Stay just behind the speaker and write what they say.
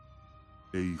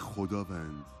ای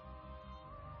خداوند،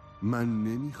 من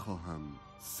نمیخواهم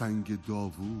سنگ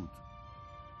داوود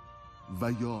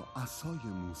و یا عصای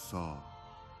موسی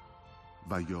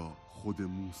و یا خود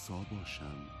موسی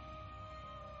باشم،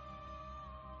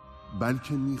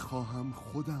 بلکه میخواهم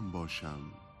خودم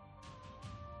باشم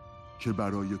که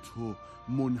برای تو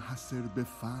منحصر به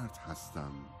فرد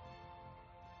هستم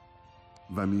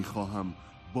و میخواهم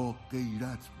با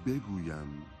غیرت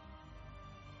بگویم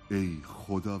ای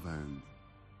خداوند،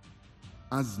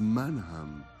 از من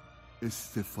هم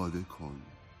استفاده کن.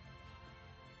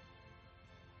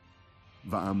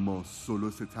 و اما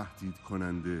ثلث تهدید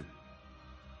کننده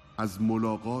از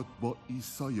ملاقات با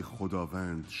عیسی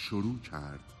خداوند شروع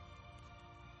کرد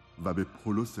و به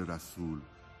پولس رسول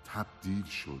تبدیل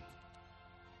شد.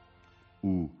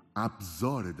 او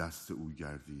ابزار دست او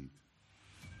گردید.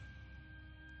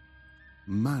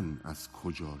 من از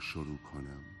کجا شروع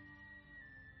کنم؟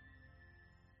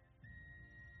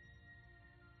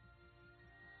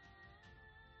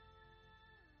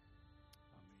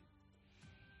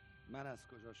 من از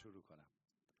کجا شروع کنم؟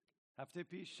 هفته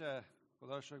پیش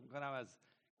خدا رو شکر میکنم از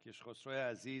کشیش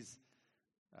عزیز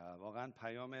واقعا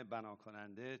پیام بنا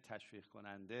کننده، تشویق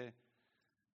کننده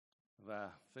و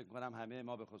فکر کنم همه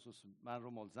ما به خصوص من رو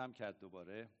ملزم کرد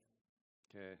دوباره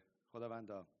که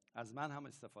خداوندا از من هم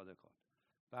استفاده کن.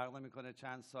 فرق نمیکنه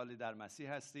چند سالی در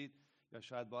مسیح هستید یا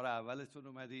شاید بار اولتون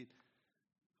اومدید،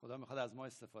 خدا میخواد از ما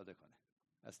استفاده کنه،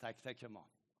 از تک تک ما.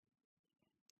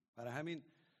 برای همین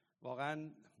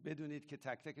واقعا بدونید که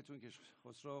تک تکتون که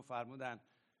خسرو فرمودن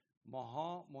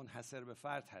ماها منحصر به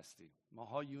فرد هستیم،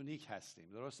 ماها یونیک هستیم.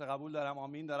 درسته؟ قبول دارم،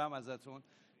 آمین دارم ازتون.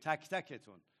 تک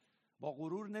تکتون با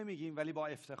غرور نمیگیم ولی با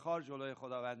افتخار جلوی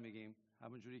خداوند میگیم،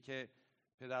 همونجوری که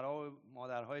پدرها و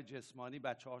مادرهای جسمانی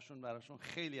بچه‌هاشون براشون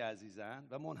خیلی عزیزن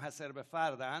و منحصر به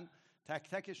فردن. تک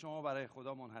تک شما برای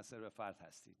خدا منحصر به فرد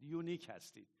هستید، یونیک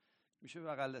هستید. میشه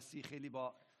بغل دستی خیلی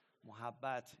با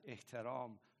محبت،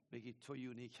 احترام بگید تو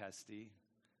یونیک هستی،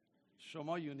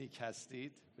 شما یونیک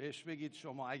هستید. بهش بگید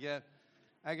شما،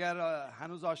 اگر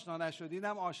هنوز آشنا نشدید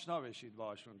هم آشنا بشید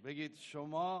باشون، بگید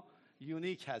شما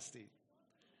یونیک هستید.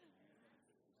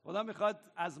 خدا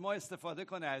میخواد از ما استفاده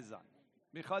کنه عزیزان،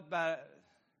 میخواد بر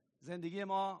زندگی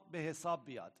ما به حساب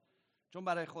بیاد، چون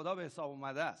برای خدا به حساب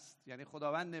اومده است. یعنی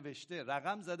خداوند نوشته،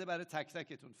 رقم زده برای تک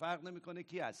تکتون، فرق نمیکنه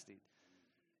کی هستید،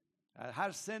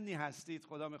 هر سنی هستید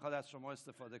خدا میخواد از شما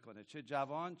استفاده کنه، چه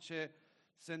جوان چه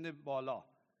سن بالا.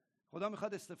 خدا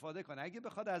میخواد استفاده کنه. اگه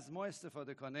بخواد از ما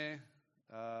استفاده کنه،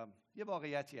 یه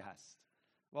واقعیتی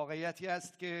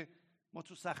هست که ما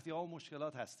تو سختی ها و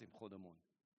مشکلات هستیم خودمون،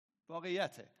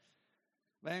 واقعیته.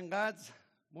 و اینقدر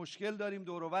مشکل داریم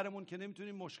دور و برمون که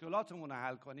نمیتونیم مشکلاتمون رو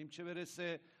حل کنیم، چه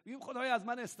برسه بگیم خدای از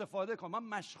من استفاده کن. من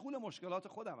مشغول مشکلات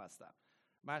خودم هستم،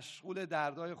 مشغول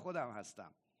دردای خودم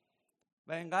هستم.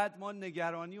 و اینقدر ما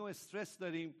نگرانی و استرس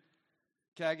داریم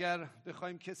که اگر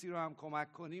بخوایم کسی رو هم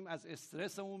کمک کنیم از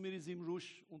استرسمون میریزیم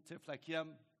روش، اون تفلکی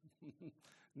هم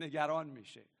نگران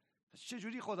میشه.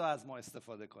 چجوری خدا از ما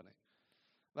استفاده کنه؟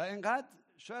 و اینقدر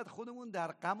شاید خودمون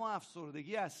در غم و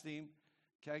افسردگی هستیم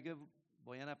که اگه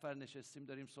با یه نفر نشستیم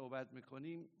داریم صحبت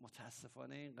میکنیم،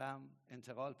 متاسفانه این غم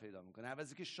انتقال پیدا میکنه.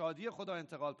 عوضی که شادی خدا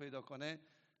انتقال پیدا کنه،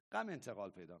 غم انتقال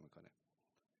پیدا میکنه.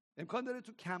 امکان داره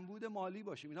تو کمبود مالی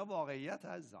باشیم، اینا واقعیت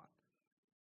عزیزان.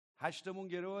 8مون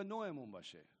گرو 9مون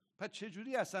باشه. پس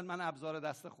چجوری اصلا من ابزار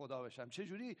دست خدا بشم؟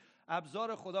 چجوری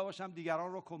ابزار خدا باشم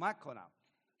دیگران رو کمک کنم؟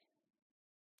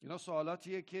 اینا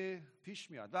سوالاتیه که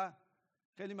پیش میاد. و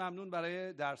خیلی ممنون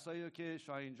برای درسایی که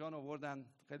شاهین جان آوردن،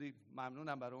 خیلی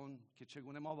ممنونم برای اون که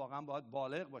چگونه ما واقعا باید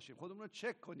بالغ باشیم، خودمون رو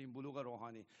چک کنیم، بلوغ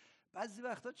روحانی. بعضی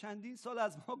وقتا چندین سال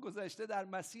از ما گذشته، در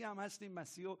مسیح هم هستیم،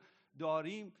 مسیح رو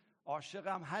داریم، عاشق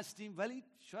هم هستیم، ولی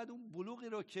شاید اون بلوغی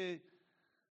رو که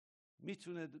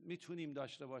میتونیم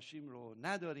داشته باشیم رو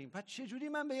نداریم. پس چجوری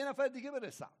من به یه نفر دیگه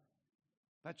برسم؟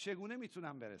 پس چگونه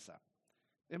میتونم برسم؟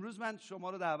 امروز من شما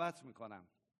رو دعوت میکنم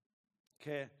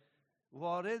که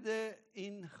وارد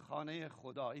این خانه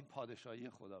خدا، این پادشاهی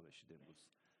خدا بشید.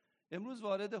 امروز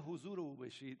وارد حضور او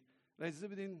بشید و اجازه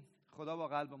بدین خدا با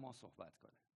قلب ما صحبت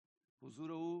کنه.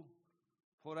 حضور او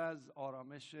پر از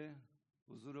آرامش،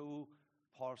 حضور او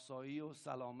پارسایی و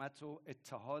سلامت و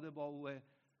اتحاد با اوه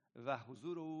و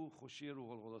حضور او خوشی روح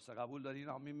القدس. قبول دارین؟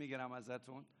 آمین میگیرم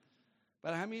ازتون.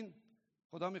 برای همین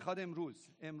خدا میخواد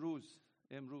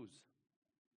امروز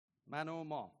من و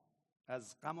ما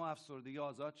از غم و افسردگی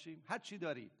آزاد شیم. هر چی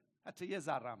دارید، حتی یه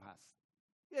ذره هم هست،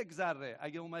 یک ذره،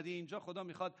 اگه اومدی اینجا خدا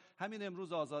میخواد همین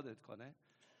امروز آزادت کنه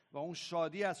و اون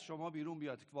شادی از شما بیرون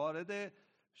بیاد. وارد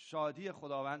شادی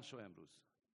خداوند شو امروز.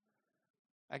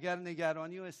 اگر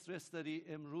نگرانی و استرس داری،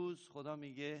 امروز خدا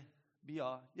میگه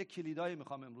بیا یه کلیدایی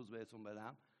میخوام امروز بهتون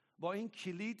بدم. با این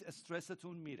کلید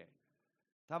استرستون میره.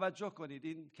 توجه کنید،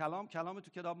 این کلام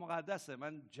تو کتاب مقدسه،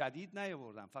 من جدید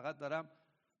نیاوردم، فقط دارم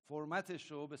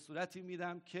فرمتش رو به صورتی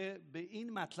میدم که به این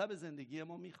مطلب زندگی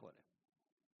ما میخوره،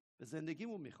 به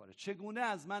زندگیمون میخوره. چگونه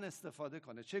از من استفاده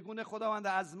کنه، چگونه خداوند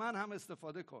از من هم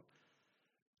استفاده کن.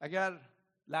 اگر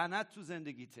لعنت تو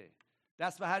زندگیته،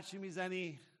 دست به هر چی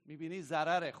میزنی میبینی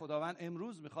ضرره، خداوند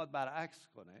امروز میخواد برعکس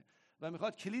کنه و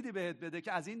میخواد کلیدی بهت بده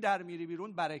که از این در میری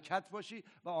بیرون برکت باشی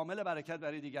و عامل برکت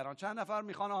برای دیگران. چند نفر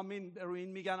میخوان آمین رو این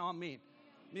میگن آمین؟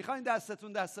 میخواین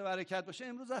دستتون دست برکت باشه،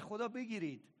 امروز از خدا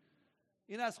بگیرید.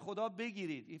 این از خدا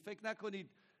بگیرید. این فکر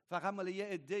نکنید فقط مال یه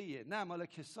عده‌ایه، نه، مال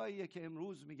کساییه که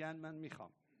امروز میگن من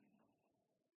میخوام.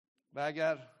 و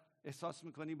اگر احساس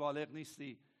میکنی بالغ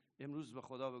نیستی، امروز به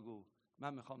خدا بگو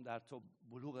من میخوام در تو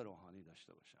بلوغ روحانی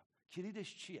داشته باشم.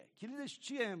 کلیدش چیه؟ کلیدش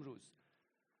چیه امروز؟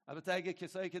 البته اگه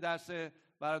کسایی که درس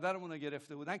برادرمون رو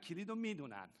گرفته بودن کلید رو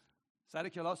میدونن، سر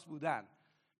کلاس بودن،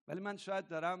 ولی من شاید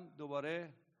دارم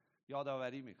دوباره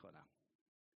یادآوری میکنم.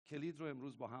 کلید رو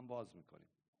امروز با هم باز میکنیم.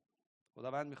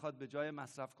 خداوند میخواد به جای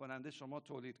مصرف کننده شما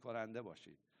تولید کننده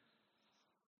باشید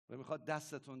و میخواد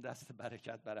دستتون دست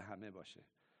برکت برای همه باشه.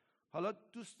 حالا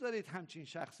دوست دارید همچین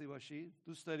شخصی باشید؟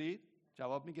 دوست دارید؟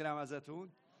 جواب میگیرم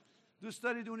ازتون. دوست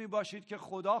دارید اونی باشید که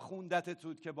خدا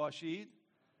خوندتتون که باشید؟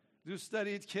 دوست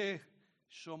دارید که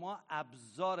شما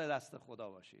ابزار دست خدا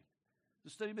باشید؟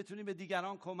 دوست دارید بتونید به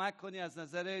دیگران کمک کنی از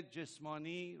نظر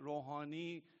جسمانی،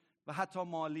 روحانی و حتی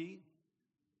مالی؟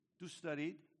 دوست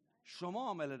دارید شما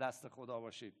عامل دست خدا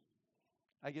باشید؟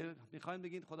 اگه میخواین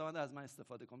بگید خداوند از من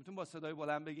استفاده کن، میتون با صدای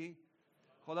بلند بگی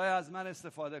خدای از من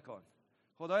استفاده کن،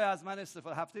 خدای از من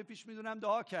استفاده. هفته پیش میدونم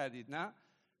دعا کردید، نه؟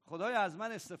 خدای از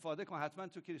من استفاده کن. حتما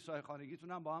تو کلیسای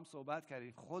خانگیتون هم با هم صحبت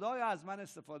کردید. خدای از من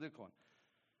استفاده کن.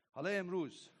 حالا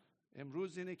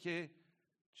امروز اینه که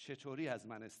چطوری از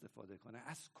من استفاده کنه.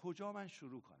 از کجا من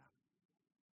شروع کنم؟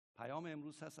 پیام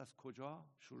امروز هست از کجا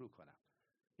شروع کنم.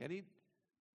 یعنی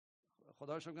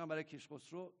خدا رو شکر میگم برای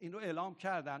کشیش این رو اعلام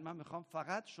کردن. من میخوام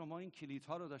فقط شما این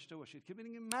کلیدها رو داشته باشید که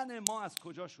ببینید ما از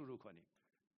کجا شروع کنیم.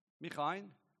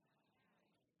 میخواین؟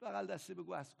 بغل دستی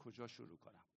بگو از کجا شروع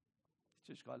کنم.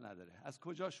 هیچ اشکال نداره. از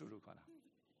کجا شروع کنم؟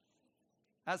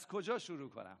 از کجا شروع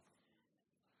کنم؟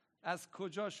 از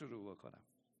کجا شروع بکنم؟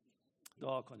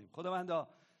 دعا کنیم. خداوندا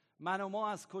من و ما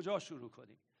از کجا شروع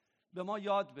کنیم؟ به ما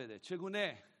یاد بده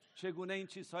چگونه این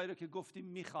چیزهایی رو که گفتیم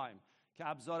میخوایم که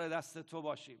ابزار دست تو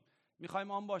باشیم،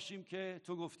 میخوایم آن باشیم که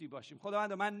تو گفتی باشیم.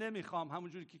 خداوندا من نمیخوام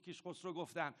همونجوری که کشیش رو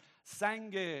گفتن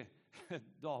سنگ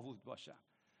داوود باشم،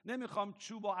 نمیخوام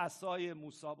چوب و عصای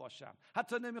موسی باشم،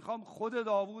 حتی نمیخوام خود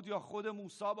داوود یا خود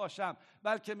موسی باشم،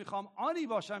 بلکه میخوام آنی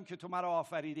باشم که تو مرا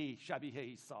آفریدی، شبیه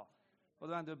عیسی.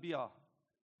 خداوند بیا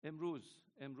امروز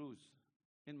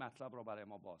این مطلب رو برای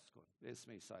ما باز کن به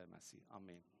اسم عیسی مسیح،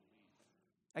 آمین.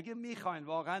 اگه میخواین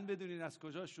واقعا بدونین از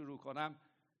کجا شروع کنم،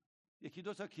 یکی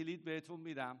دو تا کلید بهتون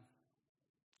میدم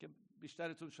که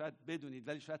بیشترتون شاید بدونید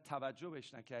ولی شاید توجه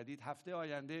بهش نکردید. هفته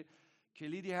آینده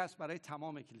کلیدی هست برای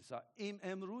تمام کلیسا. این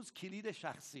امروز کلید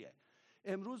شخصیه.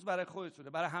 امروز برای خودتونه،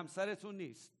 برای همسرتون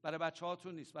نیست، برای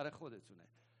بچه‌هاتون نیست، برای خودتونه.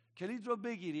 کلید رو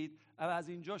بگیرید و از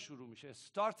اینجا شروع میشه.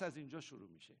 استارت از اینجا شروع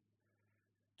میشه.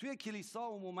 توی کلیسا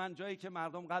عموما جایی که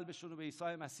مردم قلبشون رو به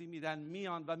عیسی مسیح میدن،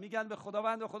 میان و میگن به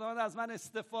خداوند از من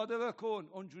استفاده بکن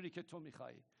اونجوری که تو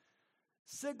میخوای.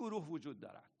 3 گروه وجود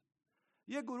دارن.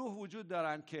 یه گروه وجود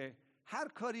دارن که هر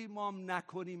کاری ما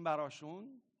نکنیم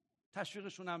براشون،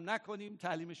 تشویقشون هم نکنیم،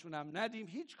 تعلیمشون هم ندیم،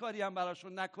 هیچ کاری هم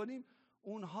براشون نکنیم،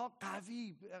 اونها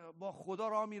قوی با خدا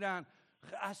راه میرن،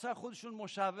 اصلا خودشون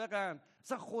مشوقن،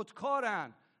 اصلا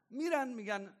خودکارن، میرن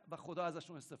میگن و خدا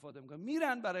ازشون استفاده میکنه،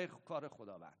 میرن برای کار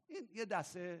خداوند. این یه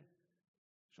دسته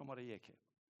شماره 1.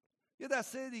 یه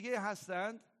دسته دیگه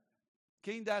هستند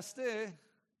که این دسته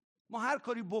ما هر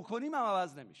کاری بکنیم هم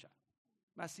عوض نمیشن.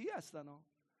 مسیحی هستن ها.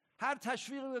 هر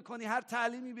تشویق بکنی، هر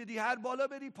تعلیمی بدی، هر بالا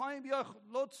بری پایین بیا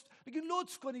بگی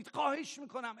لطف کنید، خواهش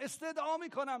میکنم، استدعا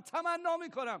میکنم، تمنا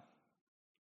میکنم،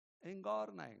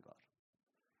 انگار نه انگار.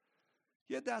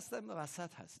 یه دست این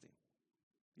وسط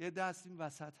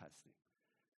هستیم.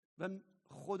 و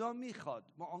خدا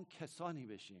میخواد ما آن کسانی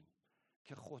بشیم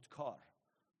که خودکار،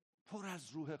 پر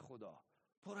از روح خدا،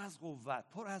 پر از قوت،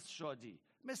 پر از شادی،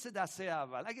 مثل دسته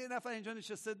اول. اگه یه نفر اینجا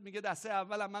نشسته میگه دسته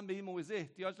اولم من به این موعظه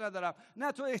احتیاج ندارم،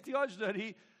 نه تو احتیاج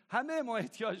داری، همه ما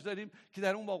احتیاج داریم که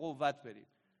در اون با قوت بریم.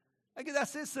 اگه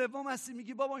دسته سوم هستی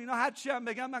میگی بابا اینا هر چی هم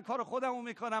بگم من کار خودمو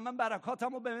میکنم، من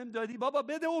برکاتمو بهم دادی، بابا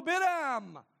بده و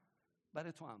برم،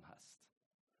 برای تو هم هست.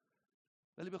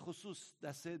 ولی به خصوص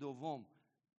دسته دوم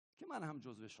که من هم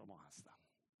جزو شما هستم،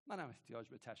 منم احتیاج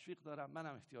به تشویق دارم،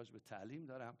 منم احتیاج به تعلیم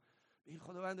دارم، این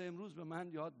خداوند امروز به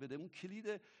من یاد بده، اون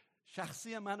کلید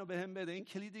شخصی منو به هم بده، این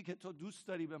کلیدی که تو دوست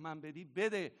داری به من بدی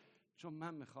بده، چون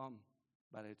من میخوام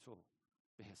برای تو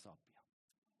به حساب بیام.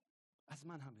 از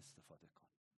من هم استفاده کن،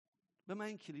 به من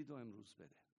این کلید رو امروز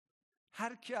بده.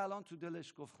 هر کی الان تو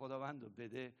دلش گفت خداوند رو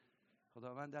بده،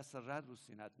 خداوند دست رد رو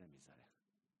سینت نمیذاره،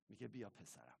 میگه بیا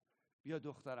پسرم، بیا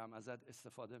دخترم، ازت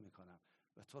استفاده میکنم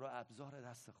و تو رو ابزار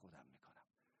دست خودم میکنم.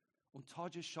 اون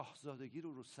تاج شاهزادگی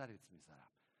رو سرت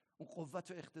میذارم، اون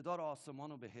قوت و اقتدار آسمان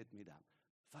رو بهت میدم،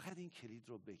 فقط این کلید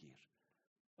رو بگیر.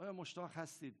 آیا مشتاق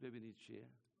هستید ببینید چیه؟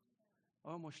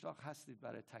 آیا مشتاق هستید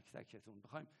برای تک تکتون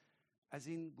بخوایم از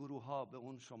این گروه ها به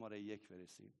اون شماره 1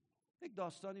 برسیم؟ یک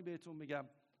داستانی بهتون میگم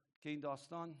که این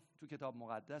داستان تو کتاب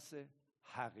مقدس،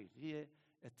 حقیقی،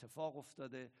 اتفاق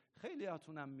افتاده، خیلی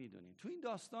هاتونم میدونین. تو این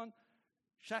داستان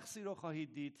شخصی رو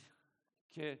خواهید دید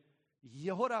که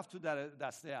یهو رفت تو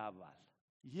دسته اول،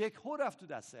 یکهو رفت تو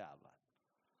دسته اول،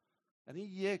 یعنی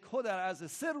یکهو در عرض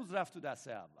 3 روز رفت تو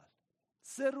دسته اول.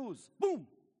 3 روز بوم.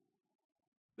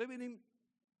 ببینیم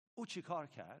او چی کار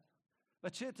کرد و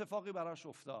چه اتفاقی براش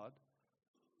افتاد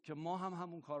که ما هم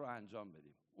همون کار رو انجام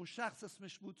بدیم. اون شخص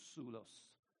اسمش بود سولوس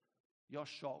یا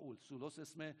شاول. سولوس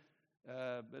اسم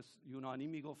یونانی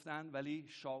میگفتن ولی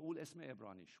شاول اسم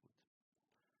عبرانیش بود.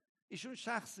 ایشون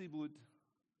شخصی بود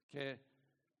که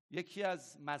یکی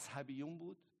از مذهبیون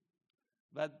بود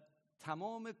و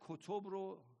تمام کتب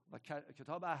رو و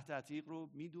کتاب عهد عتیق رو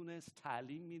میدونست،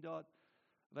 تعلیم میداد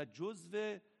و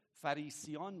جزو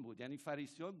فریسیان بود. یعنی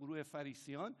فریسیان، گروه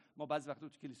فریسیان، ما بعضی وقتا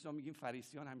تو کلیسا میگیم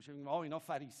فریسیان، همیشه میگیم اینا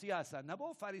فریسی هستن. نه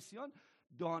بابا، فریسیان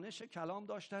دانش کلام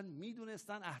داشتن،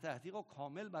 میدونستن، عهد عتیق رو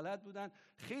کامل بلد بودن،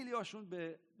 خیلی هاشون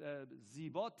به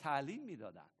زیبا تعلیم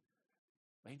میدادن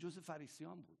و این جزو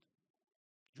فریسیان بود.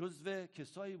 جزو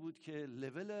کسایی بود که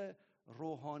لول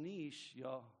روحانیش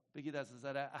یا بگید از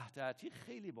نظر عهد عتیق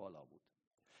خیلی بالا بود.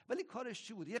 ولی کارش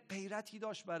چی بود؟ یه غیرتی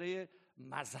داشت برای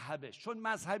مذهبش، چون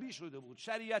مذهبی شده بود،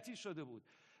 شریعتی شده بود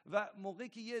و موقعی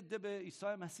که یه عده به عیسی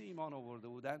مسیح ایمان آورده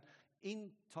بودن،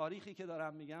 این تاریخی که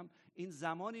دارم میگم، این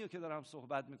زمانی که دارم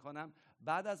صحبت میکنم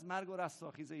بعد از مرگ و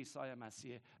رستاخیز عیسی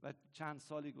مسیح و چند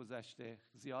سالی گذشته،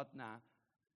 زیاد نه،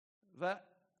 و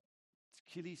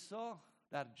کلیسا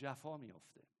در جفا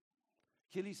میفته.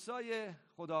 کلیسای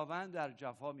خداوند در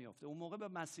جفا میفته. اون موقع به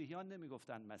مسیحیان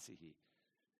نمیگفتن مسیحی،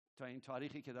 تا این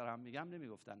تاریخی که دارم میگم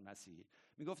نمیگفتن مسیحی،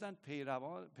 میگفتن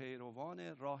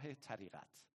پیروان راه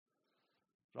طریقت.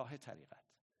 راه طریقت.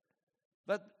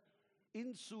 و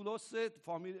این سولوس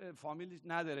فامیل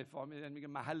نداره، فامیل میگه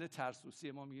محل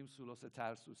ترسوسی، ما میگیم سولوس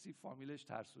ترسوسی، فامیلش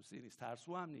ترسوسی نیست،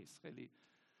 ترسو هم نیست،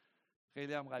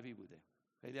 خیلی هم قوی بوده،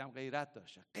 خیلی هم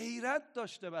غیرت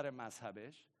داشته برای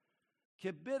مذهبش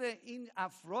که بره این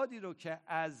افرادی رو که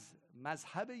از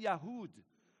مذهب یهود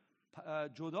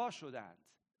جدا شدند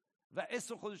و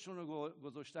اسم خودشون رو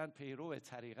گذاشتن پیرو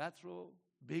طریقت رو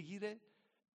بگیره،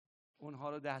 اونها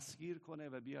رو دستگیر کنه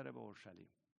و بیاره به اورشلیم.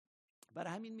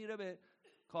 برای همین میره به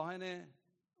کاهن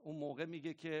اون موقع،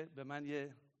 میگه که به من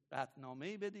یه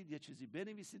قطعنامه‌ای بدید، یه چیزی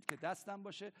بنویسید که دستم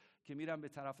باشه که میرم به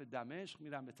طرف دمشق،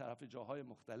 میرم به طرف جاهای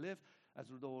مختلف،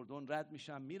 از رود اردن رد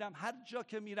میشم، میرم هر جا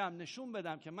که میرم نشون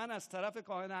بدم که من از طرف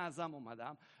کاهن اعظم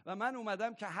اومدم و من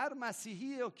اومدم که هر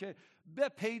مسیحی رو که به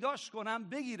پیداش کنم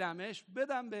بگیرمش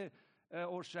بدم به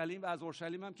اورشلیم. و از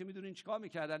اورشلیم هم که میدونین چیکار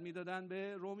میکردن؟ میدادن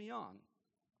به رومیان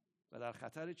و در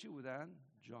خطر چی بودن؟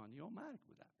 جانی و مرگ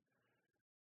بودن.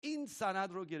 این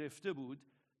سند رو گرفته بود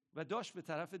و داشت به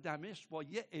طرف دمشق با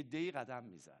یه عده‌ای قدم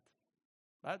میزد.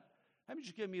 بعد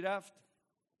همینجور که میرفت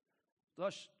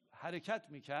داشت حرکت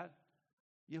میکرد،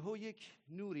 یهو یک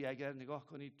نوری، اگر نگاه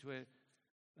کنید تو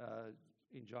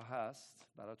اینجا هست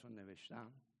براتون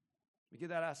نوشتم، میگه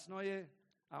در اثنای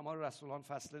اعمال رسولان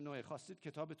فصل 9، خواستید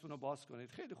کتابتون رو باز کنید،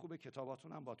 خیلی خوبه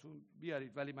کتاباتون هم باتون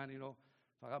بیارید ولی من اینو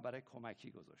فقط برای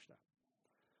کمکی گذاشتم.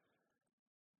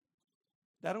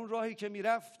 در اون راهی که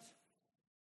میرفت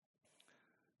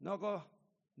ناگاه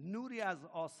نوری از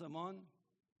آسمان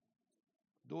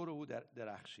دور او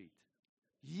درخشید.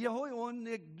 یهو اون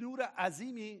یک نور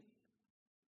عظیمی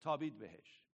تابید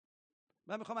بهش.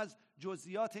 من میخوام از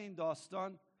جزئیات این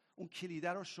داستان اون کلیده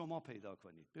رو شما پیدا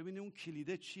کنید. ببینید اون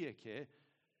کلیده چیه که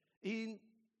این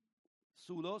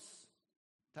سولوس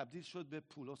تبدیل شد به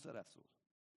پولس رسول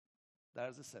در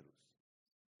عرض 3 روز.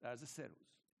 در عرض 3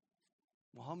 روز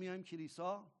ما میایم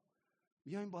کلیسا،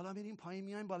 میایم بالا میریم پایین،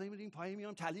 میایم بالا میریم پایین،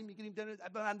 میایم تعلیم میگیریم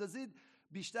به اندازه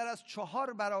بیشتر از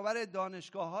 4 برابر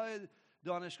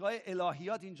دانشگاه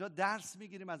الهیات اینجا درس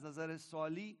میگیریم از نظر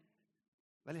سالی،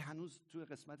 ولی هنوز توی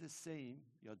قسمت 3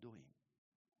 یا 2.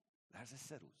 در عرض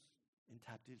 3 روز این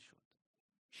تبدیل شد.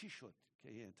 چی شد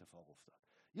که این اتفاق افتاد؟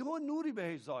 یه نوری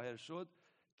بهش ظاهر شد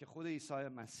که خود عیسی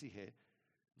مسیحه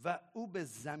و او به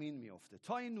زمین میفته.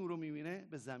 تا این نور رو میبینه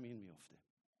به زمین میفته.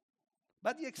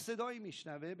 بعد یک صدایی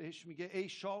میشنوه بهش میگه ای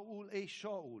شاول ای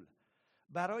شاول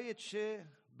برای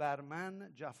چه بر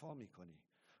من جفا میکنی؟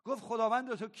 گفت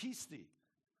خداوند تو کیستی؟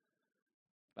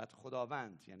 بعد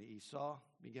خداوند یعنی عیسی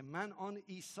میگه من آن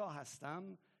عیسی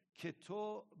هستم که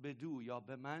تو بدو یا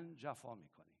به من جفا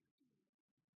میکنی.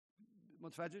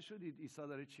 متوجه شدید عیسی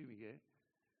داره چی میگه؟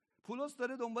 پولس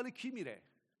داره دنبال کی میره؟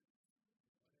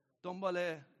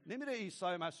 نمیره عیسی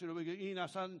مسیح رو بگه این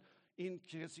اصلا این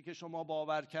کسی که شما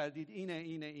باور کردید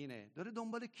اینه. داره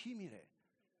دنبال کی میره؟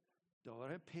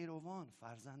 داره پیروان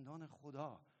فرزندان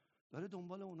خدا داره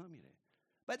دنبال اونا میره.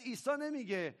 بعد عیسی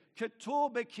نمیگه که تو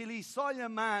به کلیسای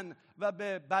من و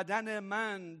به بدن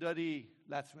من داری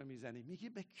لطمه میزنی. میگه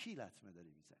به کی لطمه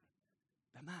داری میزنی؟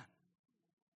 به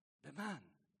من.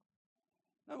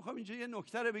 من میخوام اینجا یه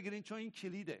نکته رو بگیرین چون این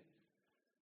کلیده.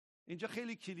 اینجا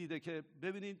خیلی کلیده که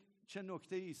ببینید چه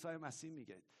نکته عیسی مسیح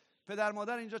میگه. پدر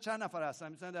مادر اینجا چند نفر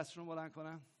هستن؟ میتونن دستشون بلند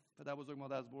کنن؟ پدر بزرگ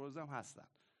مادر بزرگ هم هستن.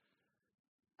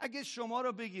 اگه شما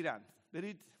رو بگیرن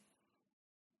برید،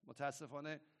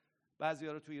 متاسفانه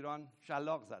بعضیا رو تو ایران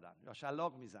شلاق زدن یا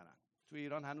شلاق میزنن، تو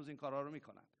ایران هنوز این کارا رو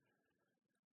میکنن.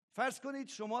 فرض کنید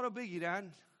شما رو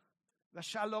بگیرن و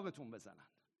شلاقتون بزنن،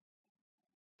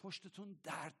 پشتتون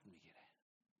درد میگیره.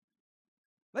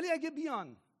 ولی اگه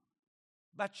بیان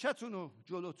بچه‌تون رو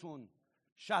جلوتون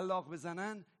شلاق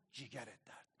بزنن جیگرت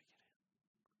درد میگیره.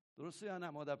 درسته یا نه؟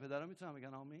 مادر پدرها میتونن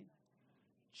بگن آمین؟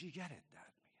 جیگرت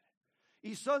درد میگیره.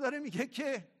 عیسی داره میگه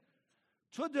که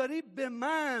تو داری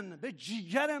به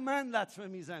جیگر من لطمه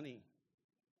میزنی.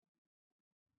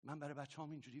 من برای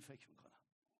بچه‌هام اینجوری فکر میکنم.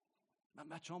 من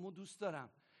بچه‌هامو دوست دارم.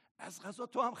 از قضا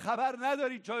تو هم خبر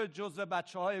نداری جزو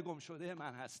بچه‌های گم شده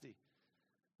من هستی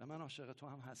و من عاشق تو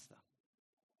هم هستم.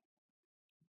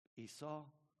 عیسی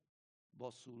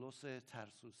با سولوس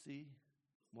ترسوسی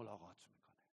ملاقات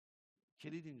میکنه.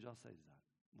 کلید اینجاست عزیزان،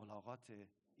 ملاقات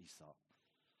عیسی.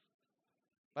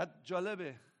 بعد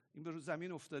جالبه این به رو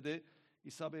زمین افتاده،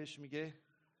 عیسی بهش میگه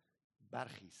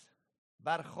برخیز،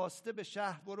 برخاسته به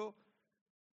شهر برو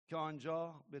که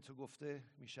آنجا به تو گفته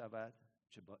میشود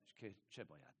که چه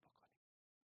باید بکنی.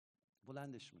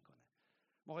 بلندش میکنه.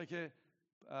 موقعی که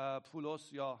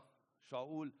پولس یا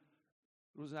شاول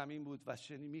رو زمین بود و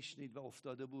میشنید و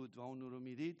افتاده بود و اون رو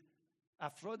میدید،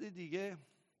 افراد دیگه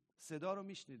صدا رو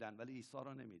میشنیدن ولی عیسی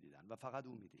رو نمیدیدن و فقط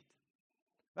اون میدید.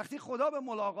 وقتی خدا به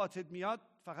ملاقاتت میاد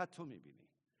فقط تو میبینی.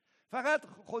 فقط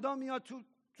خدا میاد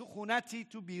تو خونتی،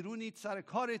 تو بیرونی، سر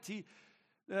کارتی،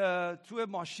 تو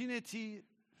ماشینتی،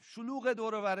 شلوغ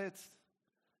دور و برت.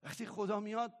 وقتی خدا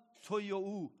میاد توی و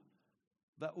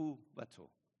او و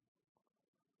تو.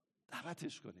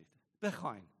 دعوتش کنید،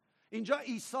 بخواین. اینجا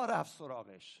عیسی رفت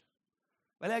سراغش،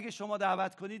 ولی اگه شما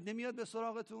دعوت کنید نمیاد به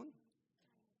سراغتون؟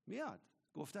 میاد.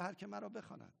 گفته هر که مرا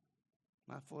بخواند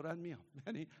من فوراً میام.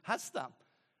 یعنی هستم،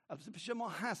 البته پیش ما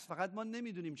هست، فقط ما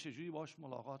نمیدونیم چجوری باهاش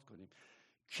ملاقات کنیم.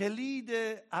 کلید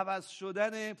عوض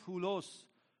شدن پولس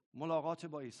ملاقات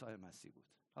با عیسی مسیح بود.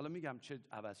 حالا میگم چه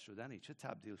عوض شدنی، چه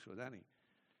تبدیل شدنی.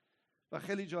 و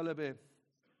خیلی جالبه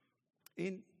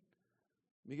این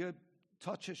میگه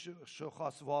تا چشمشو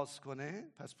خواست واز کنه،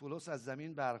 پس پولس از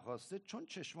زمین برخاسته، چون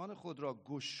چشمان خود را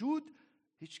گشود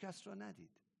هیچ کس را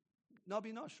ندید.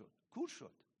 نابینا شد، کور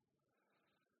شد.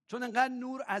 چون انقدر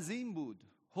نور عظیم بود،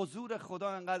 حضور خدا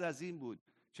انقدر عظیم بود،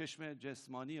 چشم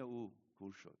جسمانی او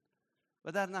کور شد.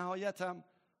 و در نهایت هم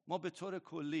ما به طور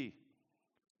کلی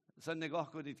مثلا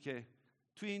نگاه کنید که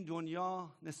توی این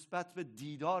دنیا نسبت به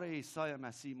دیدار عیسی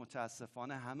مسیح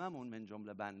متاسفانه هممون من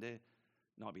جمله بنده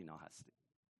نابینا هستیم.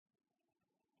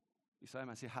 عیسی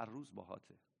مسیح هر روز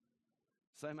باهاته.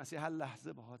 عیسی مسیح هر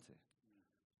لحظه باهاته.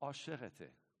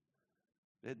 عاشقته.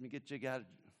 بهت میگه جگر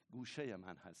گوشه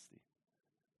من هستی.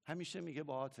 همیشه میگه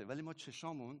باهاته، ولی ما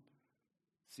چشامون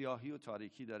سیاهی و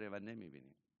تاریکی داره و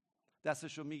نمیبینیم.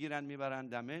 دستشو میگیرن میبرن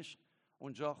دمشق.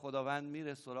 اونجا خداوند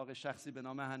میره سراغ شخصی به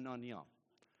نام حنانیا.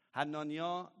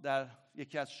 حنانیا در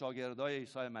یکی از شاگردای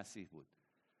عیسی مسیح بود.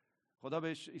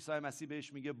 عیسی مسیح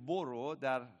بهش میگه برو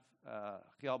در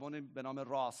خیابون به نام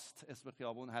راست، اسم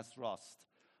خیابون هست راست،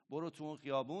 برو تو اون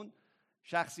خیابون،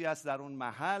 شخصی هست در اون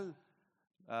محل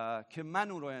که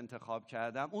من اون رو انتخاب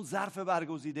کردم، اون ظرف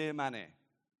برگزیده منه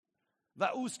و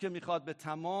اوست که میخواد به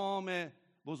تمام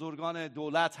بزرگان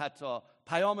دولت حتی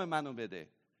پیام منو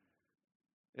بده.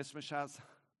 اسمش از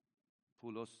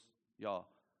پولس یا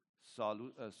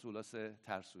سولوس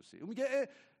ترسوسی. اون میگه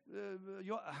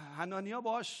حنانیا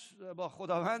با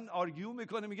خداوند آرگیو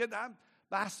میکنه، میگه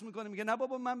بحث میکنه، میگه نه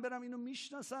بابا من برم، اینو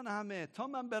میشناسن همه، تا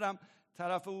من برم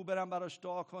طرف او برم براش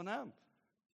دعا کنم،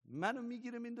 منو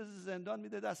میگیره میندازه زندان،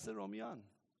 میده دست رومیان.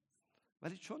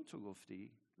 ولی چون تو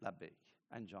گفتی لبیک،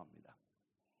 انجام میدم.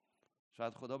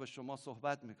 شاید خدا به شما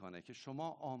صحبت میکنه که شما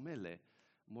عامل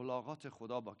ملاقات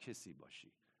خدا با کسی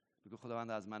باشی. بگو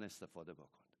خداوند از من استفاده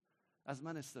بکن، از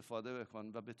من استفاده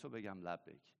بکن و به تو بگم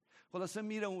لبیک. خلاصه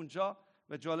میره اونجا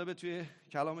و جالبه توی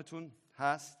کلامتون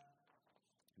هست،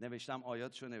 نوشتم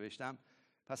آیاتشو نوشتم.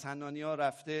 پس حنانیا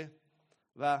رفته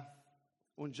و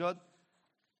اونجا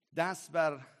دست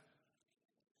بر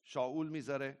شاول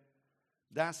میذاره،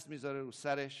 دست میذاره رو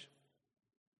سرش.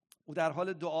 او در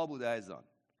حال دعا بوده عزیزان،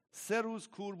 3 روز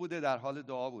کور بوده، در حال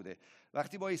دعا بوده.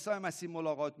 وقتی با عیسی مسیح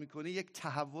ملاقات میکنی یک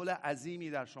تحول عظیمی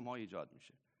در شما ایجاد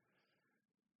میشه،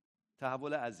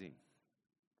 تحول عظیم.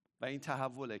 و این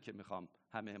تحوله که میخوام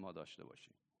همه ما داشته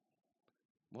باشیم،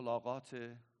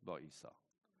 ملاقات با عیسی.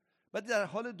 بعد در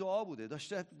حال دعا بوده،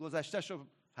 داشته گذشتهشو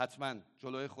حتما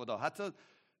جلوی خدا، حتی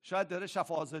شاید داره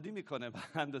شفاعت آزادی میکنه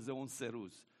به اندازه اون 3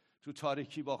 روز تو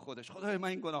تاریکی با خودش. خدای من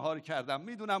این گناه ها رو کردم،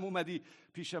 میدونم اومدی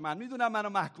پیش من، میدونم منو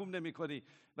محکوم نمی کنی،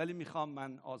 ولی میخوام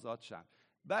من آزاد شم.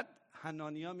 بعد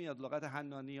حنانیا میاد. لغت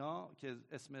حنانیا که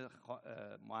اسم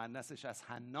مؤنثش از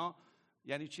حنا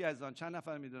یعنی چی از آن؟ چند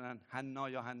نفر میدونن حنا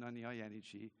یا حنانیا یعنی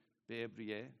چی به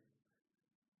عبریه؟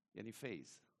 یعنی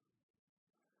فیض.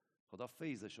 خدا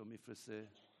فیضشو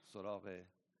میفرسته سراغ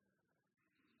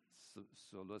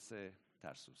سولوس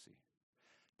ترسوسی،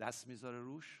 دست میذاره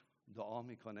روش، دعا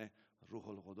میکنه، روح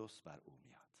القدس بر او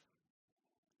میاد.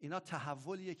 اینا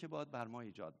تحولیه که باید بر ما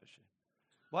ایجاد بشه،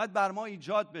 باید بر ما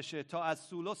ایجاد بشه تا از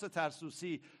سولوس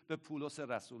ترسوسی به پولس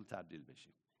رسول تبدیل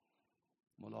بشیم.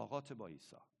 ملاقات با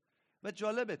عیسی. و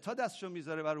جالبه تا دستشو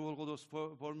میذاره و روح القدس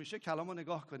پر میشه، کلامو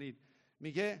نگاه کنید.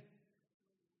 میگه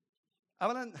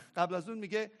اولا قبل از اون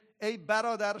میگه ای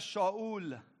برادر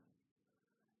شاول.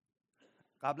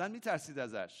 قبلا میترسید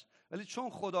ازش، ولی چون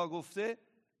خدا گفته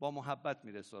با محبت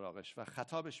میره سراغش و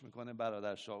خطابش میکنه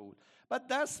برادر شاول. بعد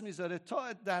دست میذاره.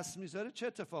 تا دست میذاره چه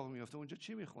اتفاقی میفته؟ اونجا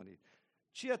چی میخونید؟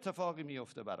 چی اتفاقی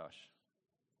میفته براش؟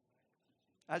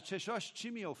 از چشاش چی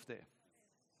میفته؟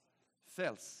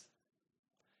 فلس.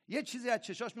 یه چیزی از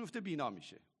چشاش میفته، بینا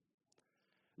میشه.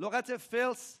 لغت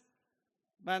فلس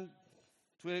من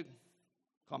توی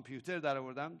کامپیوتر در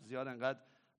آوردم، زیاد انقدر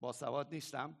باسواد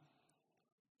نیستم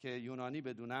که یونانی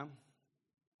بدونم.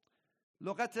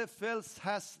 لغت فلس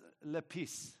هست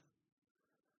لپیس.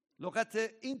 لغت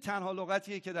این تنها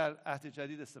لغتیه که در عهد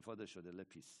جدید استفاده شده،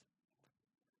 لپیس.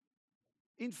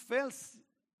 این فلس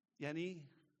یعنی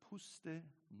پوست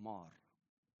مار.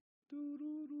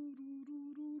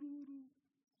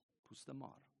 پوست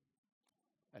مار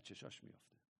از چشاش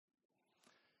میفته.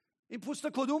 این پوست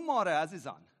کدوم ماره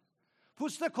عزیزان؟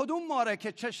 پوست کدوم ماره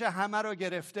که چش همه رو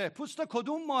گرفته؟ پوست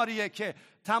کدوم ماریه که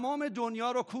تمام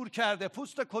دنیا رو کور کرده؟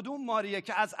 پوست کدوم ماریه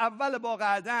که از اول باغ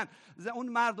عدن اون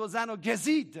مرد و زن رو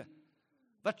گزید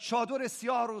و چادر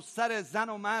سیاه رو سر زن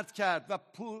و مرد کرد و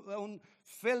اون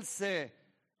فلس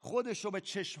خودش رو به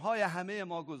چشمهای همه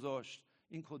ما گذاشت؟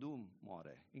 این کدوم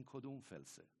ماره؟ این کدوم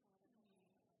فلسه؟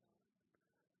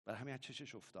 برای همین از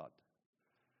چشش افتاد.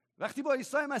 وقتی با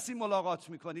عیسی مسیح ملاقات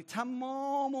میکنی،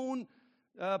 تمام اون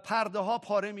پرده ها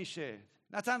پاره میشه.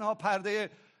 نه تنها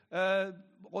پرده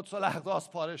قدس الاقداس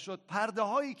پاره شد، پرده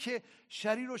هایی که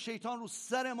شریر و شیطان رو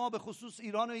سر ما، به خصوص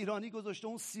ایران و ایرانی گذاشته،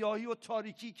 اون سیاهی و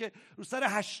تاریکی که رو سر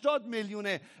 80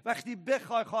 میلیونه. وقتی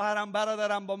بخوای خواهرم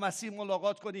برادرم با مسیح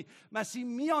ملاقات کنی، مسیح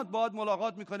میاد باهات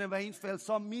ملاقات میکنه و این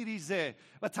فلسا میریزه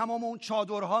و تمام اون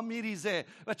چادرها میریزه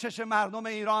و چشم مردم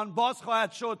ایران باز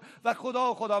خواهد شد و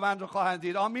خدا و خداوند رو خواهند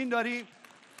دید. آمین داریم؟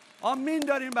 آمین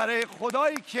داریم برای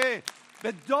خدایی که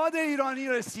به داد ایرانی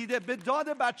رسیده، به داد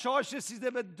بچه‌هاش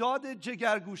رسیده، به داد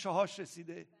جگرگوشه‌هاش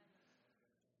رسیده.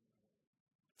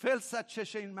 فلس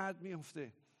چش این مرد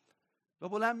میفته و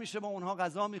بلند میشه، با اونها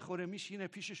غذا میخوره، میشینه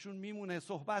پیششون، میمونه،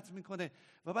 صحبت میکنه.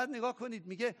 و بعد نگاه کنید،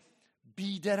 میگه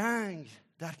بیدرنگ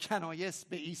در کنایس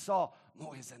به عیسی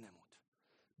موعظه نمود.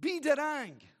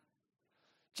 بیدرنگ.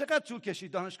 چقدر طول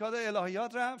کشید؟ دانشگاه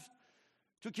الهیات رفت،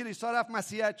 تو کلیسا رفت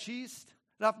مسیحیت چیست،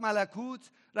 رفت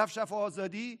ملکوت، رفت شفاعت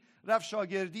آزادی، رفت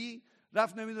شاگردی،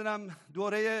 رفت نمیدونم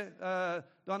دوره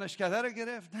دانشکده رو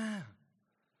گرفت. نه،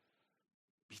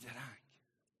 بیدرنگ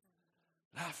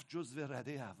رفت جزو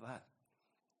رده اول.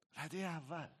 رده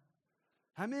اول.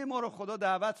 همه ما رو خدا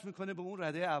دعوت میکنه به اون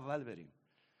رده اول بریم.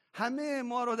 همه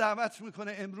ما رو دعوت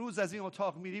میکنه امروز از این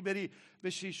اتاق میری بری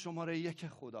بشی شماره 1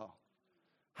 خدا.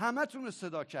 همه تون رو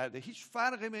صدا کرده، هیچ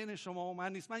فرقی بین شما و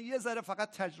من نیست. من یه ذره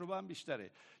فقط تجربه هم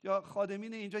بیشتره، یا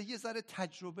خادمین اینجا یه ذره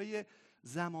تجربه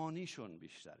زمانیشون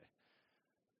بیشتره،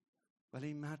 ولی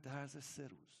این مرد در عرض 3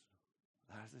 روز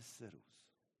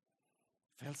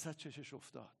فلست چشش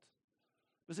افتاد.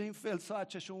 بذار این فلس‌ها از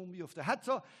چشمون بیفته.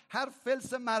 حتی هر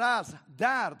فلس مرض،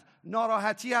 درد،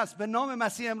 ناراحتی هست به نام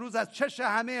مسیح امروز از چش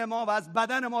همه ما و از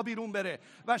بدن ما بیرون بره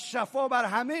و شفا بر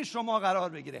همه شما قرار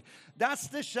بگیره.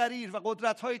 دست شریر و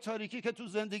قدرت‌های تاریکی که تو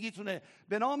زندگیتونه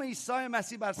به نام عیسی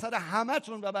مسیح بر سر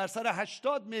همتون و بر سر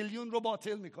 80 میلیون رو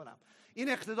باطل میکنم. این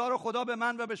اقتدار رو خدا به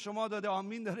من و به شما داده.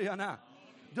 آمین داره یا نه؟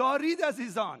 دارید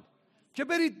عزیزان که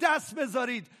برید دست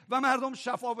بذارید و مردم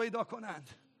شفا پیدا کنند.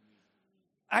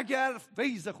 اگر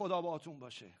فیض خدا باهاتون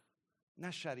باشه،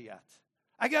 نه شریعت.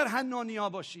 اگر حنانیا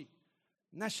باشی،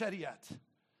 نه شریعت.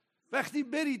 وقتی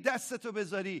بری دستتو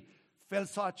بذاری،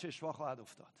 فلسات چشوا خواهد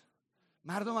افتاد.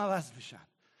 مردم عوض میشن.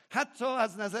 حتی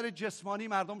از نظر جسمانی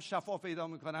مردم شفا پیدا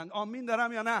میکنن. آمین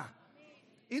دارم یا نه؟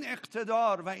 این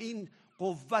اقتدار و این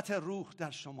قوت روح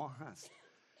در شما هست.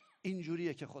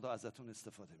 اینجوریه که خدا ازتون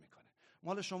استفاده میکنه.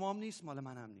 مال شما هم نیست، مال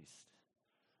من هم نیست،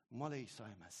 مال عیسی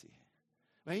مسیحه.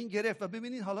 و این گرفت. و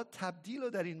ببینید حالا تبدیل رو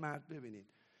در این مرد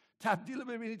ببینید. تبدیل رو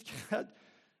ببینید که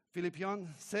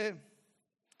فیلیپیان 3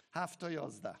 7 تا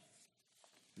 11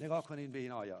 نگاه کنید به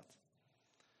این آیات.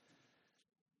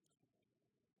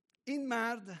 این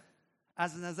مرد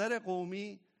از نظر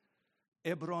قومی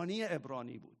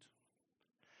عبرانی بود.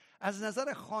 از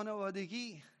نظر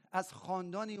خانوادگی از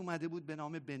خاندانی اومده بود به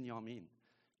نام بنیامین.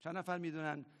 چند نفر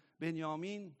میدونن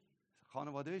بنیامین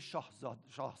خانواده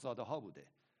شاهزاده ها بوده؟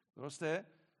 درسته؟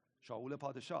 شاول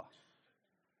پادشاه.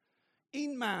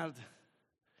 این مرد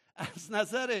از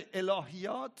نظر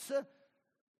الهیات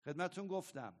خدمتون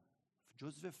گفتم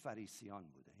جزو فریسیان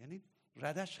بوده، یعنی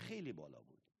ردش خیلی بالا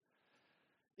بود.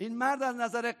 این مرد از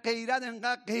نظر غیرت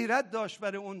انقدر غیرت داشت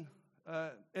برای اون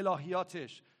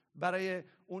الهیاتش، برای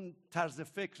اون طرز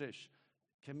فکرش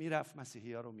که میرفت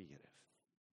مسیحی ها رو میگرفت.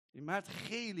 این مرد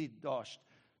خیلی داشت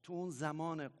تو اون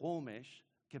زمان قومش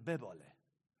که بباله.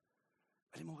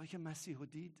 ولی موقعی که مسیح رو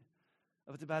دید،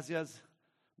 البته بعضی از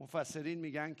مفسرین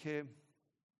میگن که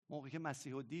موقعی که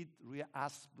مسیح رو دید روی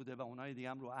اسب بوده و اونای دیگه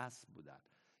هم رو اسب بودن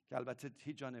که البته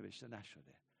هیچ جا نوشته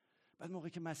نشده. بعد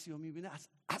موقعی که مسیح رو میبینه از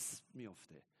اسب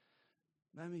میفته.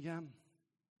 من میگم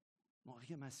موقعی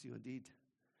که مسیح رو دید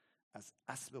از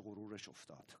اسب غرورش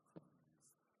افتاد.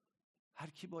 هر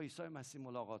کی با عیسی مسیح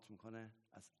ملاقات میکنه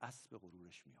از اسب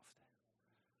غرورش میفته،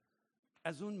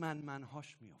 از اون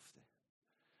منهاش میفته،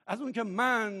 از اون که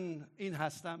من این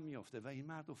هستم میفته. و این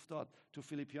مرد افتاد. تو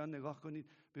فیلیپیان نگاه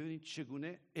کنید ببینید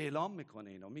چگونه اعلام میکنه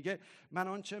اینو. میگه من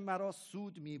آنچه مرا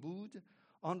سود میبود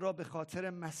آن را به خاطر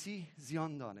مسیح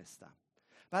زیان دانستم،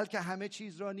 بلکه همه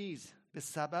چیز را نیز به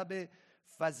سبب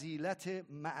فضیلت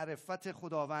معرفت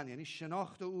خداوند، یعنی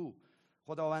شناخت او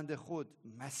خداوند خود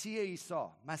مسیح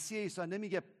عیسی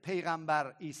نمیگه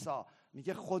پیغمبر عیسی،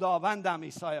 میگه خداوندم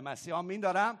عیسی مسیح. آمین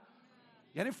دارم؟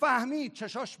 یعنی فهمید،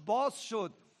 چشاش باز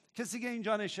شد. کسی که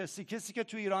اینجا نشستی، کسی که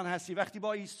تو ایران هستی، وقتی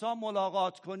با عیسی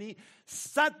ملاقات کنی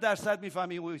 100%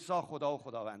 میفهمی عیسی خدا و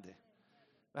خداونده.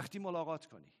 وقتی ملاقات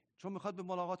کنی، چون میخواد به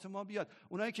ملاقات ما بیاد.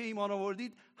 اونایی که ایمان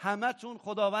آوردید همتون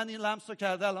خداوند این لمسو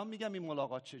کرده. الان میگم این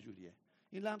ملاقات چجوریه.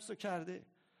 این لمسو کرده.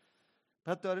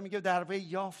 بعد داره میگه در وی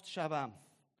یافت شوم،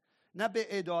 نه به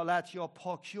عدالت یا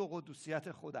پاکی و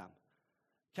قدوسیت خودم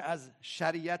که از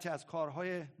شریعت، از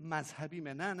کارهای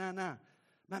مذهبیمه. نه،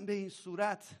 من به این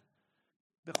صورت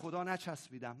به خدا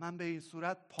نچسبیدم. من به این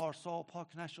صورت پارسا و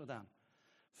پاک نشدم،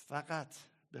 فقط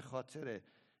به خاطر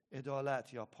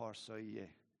عدالت یا پارسایی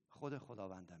خود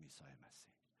خداوندم عیسی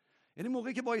مسیح. یعنی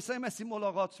موقعی که با عیسی مسیح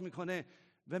ملاقات میکنه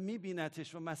و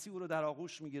میبینتش و مسیح او رو در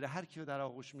آغوش میگیره، هر کی رو در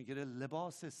آغوش میگیره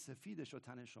لباس سفیدش رو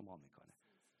تن شما میکنه.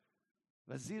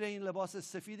 و زیر این لباس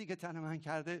سفیدی که تن من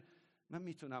کرده، من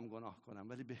میتونم گناه کنم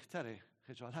ولی بهتره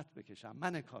خجالت بکشم.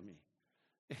 من کامی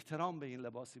احترام به این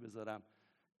لباسی بذارم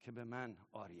که به من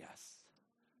عاری است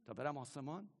تا برم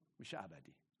آسمان میشه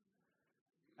ابدی.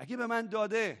 اگه به من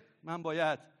داده، من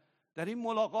باید در این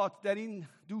ملاقات، در این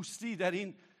دوستی، در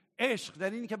این عشق، در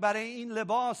این که برای این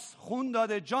لباس خون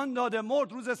داده، جان داده،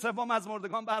 مرد، روز سوم از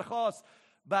مردگان برخاست،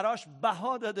 براش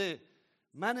بها داده.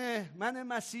 من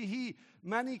مسیحی،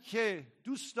 منی که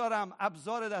دوست دارم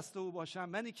ابزار دست او باشم،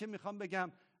 منی که میخوام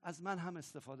بگم از من هم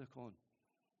استفاده کن،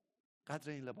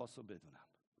 قدر این لباس رو بدونم.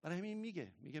 برای همین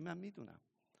میگه من میدونم.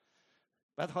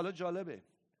 بعد حالا جالبه،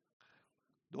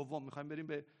 دوم میخوایم بریم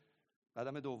به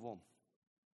قدم دوم.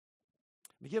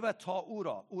 میگه و تا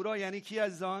او را یعنی کی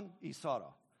عزیزان؟ عیسی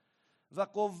را. و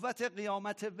قوت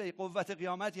قیامت وی. قوت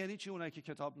قیامت یعنی چی؟ اونایی که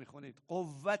کتاب میخونید،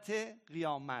 قوت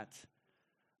قیامت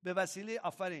به وسیله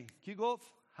آفرین کی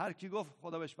گفت؟ هر کی گفت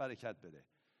خدا بهش برکت بده.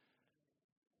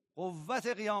 قوت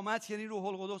قیامت یعنی روح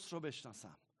القدس رو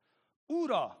بشناسم. او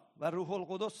را و روح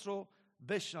القدس رو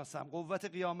بشناسم، قوت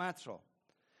قیامت رو.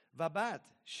 و بعد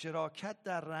شراکت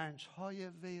در رنج‌های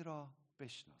وی را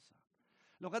بشناسم.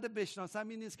 لغت بشناسم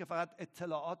این نیست که فقط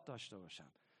اطلاعات داشته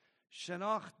باشم.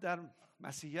 شناخت در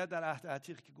مسیحیت در عهد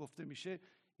عتیق که گفته میشه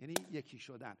یعنی یکی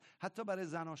شدن. حتی برای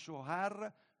زن و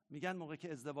شوهر میگن موقعی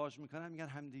که ازدواج میکنن میگن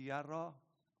همدیگر را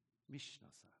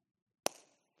میشناسن.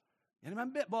 یعنی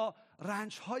من با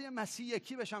رنجهای مسیح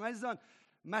یکی بشم. عزیزان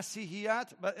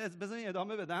مسیحیت بذارین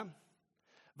ادامه بدم.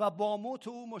 و با موت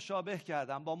او مشابه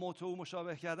کردم. با موت او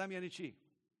مشابه کردم یعنی چی؟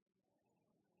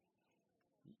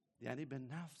 یعنی به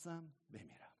نفسم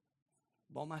بمیرم،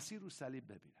 با مسیح رو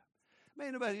صلیب ببینم. من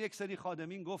اینو برای یک سری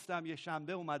خادمین گفتم، یه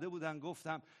شنبه اومده بودن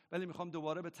گفتم، ولی میخوام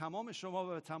دوباره به تمام شما و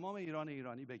به تمام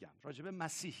ایرانی بگم راجع به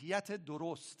مسیحیت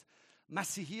درست،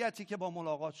 مسیحیتی که با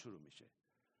ملاقات شروع میشه.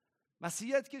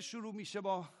 مسیحیت که شروع میشه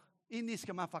با این نیست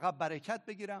که من فقط برکت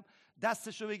بگیرم،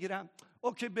 دستشو بگیرم،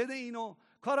 اوکی بده اینو،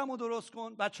 کارمو درست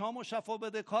کن، بچه‌هامو شفا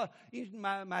بده، این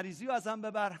مریضی رو ازم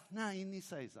ببر. نه این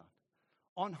نیست عزیزان.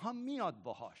 آنها میاد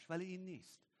باهاش ولی این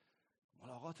نیست.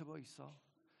 ملاقات با عیسی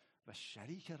و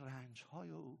شریک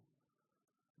رنج‌های او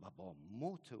و با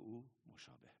موت او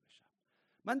مشابه بشم.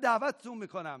 من دعوتتون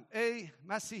میکنم ای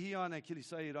مسیحیان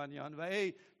کلیسای ایرانیان و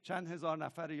ای چند هزار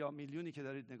نفر یا میلیونی که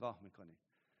دارید نگاه میکنید،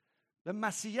 به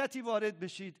مسیحیتی وارد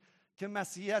بشید که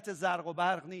مسیحیت زرق و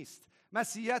برق نیست،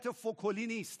 مسیحیت فکلی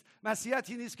نیست،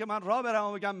 مسیحیتی نیست که من راه برم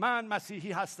و بگم من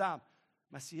مسیحی هستم.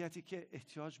 مسیحیتی که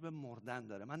احتیاج به مردن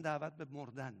داره. من دعوت به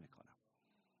مردن میکنم.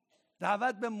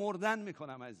 دعوت به مردن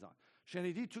میکنم عزیزان.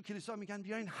 شنیدید تو کلیسا میگن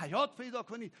بیاین حیات پیدا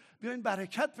کنید، بیاین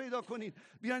برکت پیدا کنید،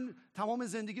 بیاین تمام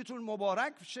زندگیتون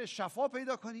مبارک شه، شفا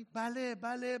پیدا کنید. بله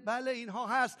بله بله اینها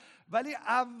هست، ولی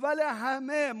اول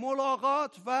همه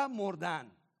ملاقات و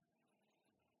مردن.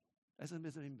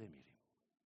 بذاریم بمیریم.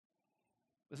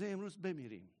 بذاریم امروز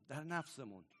بمیریم در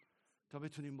نفسمون تا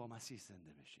بتونیم با مسیح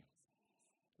زنده بشیم.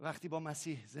 وقتی با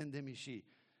مسیح زنده میشی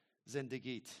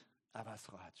زندگیت عوض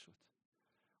خواهد شد.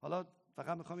 حالا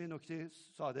فقط میخوام یه نکته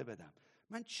ساده بدم.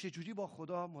 من چجوری با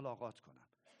خدا ملاقات کنم؟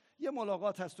 یه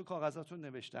ملاقات هست تو کاغذاتون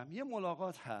نوشتم. یه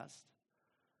ملاقات هست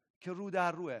که رو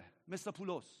در روه، مثل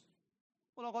پولس.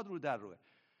 ملاقات رو در روه.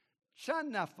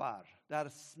 چند نفر در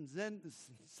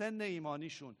سن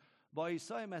ایمانیشون با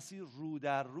عیسی مسیح رو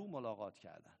در رو ملاقات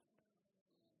کردن؟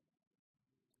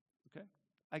 اوکی؟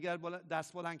 اگر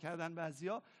دست بلند کردن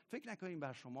بعضیا، فکر نکنین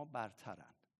بر شما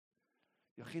برترن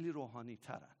یا خیلی روحانی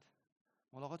ترن.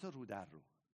 ملاقات رو در رو.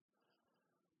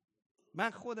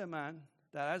 من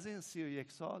در عرض این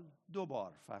 31 سال 2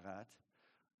 بار فقط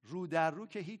رو در رو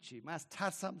که هیچی، من از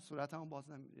ترسم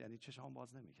صورتم یعنی چشمم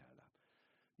باز نمی کردم.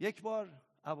 یک بار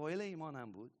اوایل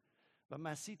ایمانم بود و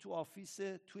مسیح تو آفیس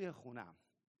توی خونم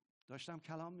داشتم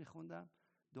کلام میخوندم،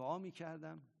 دعا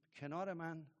میکردم، کنار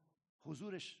من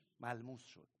حضورش ملموس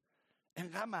شد.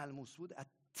 انقدر ملموس بود از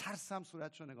ترسم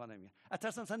صورتشو نگاه نمی‌کردم. از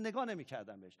ترسم اصلا نگاه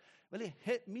نمی‌کردم بهش، ولی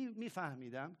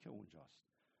میفهمیدم که اونجاست.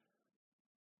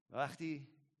 و وقتی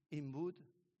این بود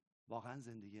واقعا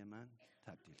زندگی من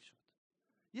تبدیل شد.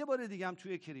 یه بار دیگه هم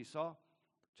توی کلیسا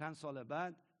چند سال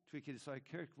بعد توی کلیسای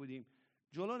کرک بودیم،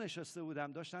 جلو نشسته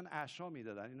بودم، داشتن عشا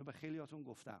میدادن. اینو به خیلیاتون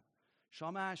گفتم،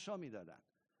 شام عشا میدادن.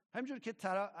 همینجور که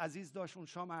عزیز داشت اون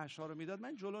شام عشا رو میداد،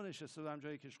 من جلو نشسته بودم،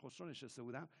 جایی که خسرو نشسته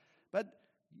بودم. بعد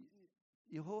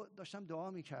یهو داشتم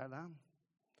دعا میکردم،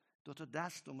 2 تا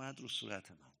دست اومد رو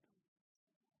صورت من.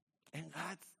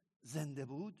 انقدر زنده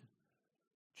بود،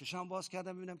 چشم باز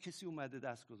کردم ببینم کسی اومده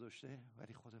دست گذاشته،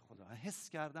 ولی خدا. حس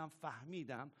کردم،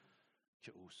 فهمیدم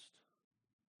که اوست.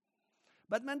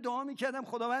 بعد من دعا میکردم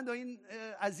خداوند این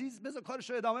عزیز بذار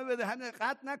کارشو ادامه بده، همین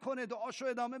قطع نکنه، دعاشو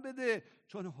ادامه بده،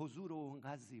 چون حضور او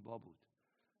انقدر زیبا بود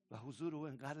و حضور او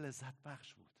انقدر لذت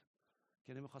بخش بود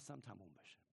که نمیخواستم تموم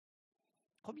بشه.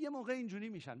 خب یه موقع اینجوری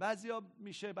میشن، بعضیا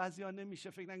میشه بعضیا نمیشه،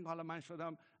 فکر نکنید حالا من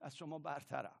شدم از شما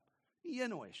برترم. این یه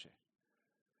نوعشه.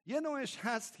 یه نوعش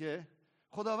هست که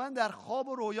خداوند در خواب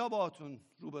و رویا باهاتون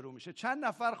روبرو میشه. چند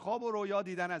نفر خواب و رویا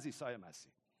دیدن از عیسی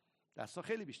مسیح؟ دستا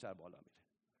خیلی بیشتر بالا میره.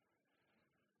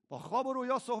 با خواب و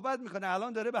رویا صحبت میکنه.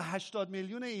 الان داره به 80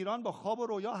 میلیون ایران با خواب و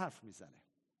رویا حرف میزنه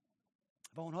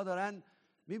و اونها دارن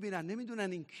میبینن،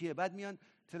 نمیدونن این کیه. بعد میان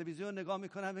تلویزیون نگاه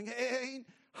میکنن، میگن این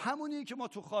همونی که ما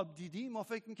تو خواب دیدیم، ما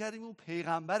فکر میکردیم اون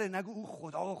پیغمبره، نگو او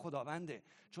خدا و خداونده،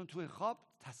 چون توی خواب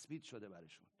تثبیت شده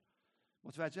برشون.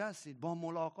 متوجه هستید؟ با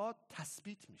ملاقات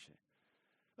تثبیت میشه.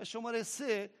 و شماره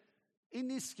 3 این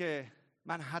نیست که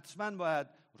من حتما باید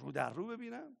رو در رو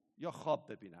ببینم یا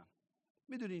خواب ببینم.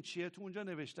 میدونین چیه؟ تو اونجا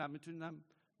نوشتم، میتونم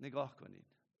نگاه کنید.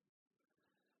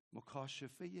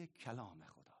 مکاشفه کلام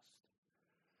خداست.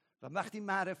 و وقتی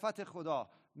معرفت خدا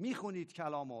میخونید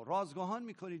کلامو، رازگاهان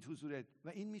میکنید حضورت، و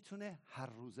این میتونه هر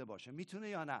روزه باشه. میتونه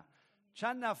یا نه؟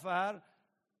 چند نفر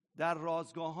در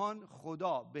رازگاهان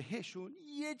خدا بهشون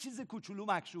یه چیز کوچولو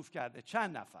مکشوف کرده؟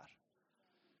 چند نفر؟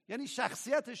 یعنی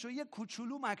شخصیتش رو یه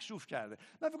کوچولو مکشوف کرده.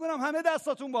 من فکر کنم همه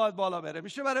دستاتون باید بالا بره.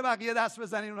 میشه برای بقیه دست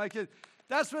بزنین، اونایی که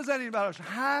دست بزنین براش.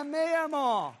 همه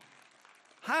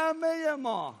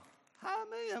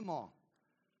ما.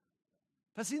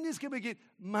 پس این نیست که بگید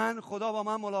خدا با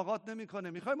من ملاقات نمیکنه.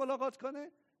 میخوای ملاقات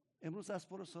کنه؟ امروز از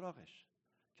برو سراغش،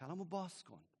 کلامو باز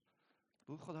کن،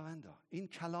 بگو خداوندا این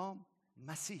کلام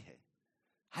مسیحه،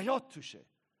 حیات توشه.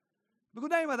 بگو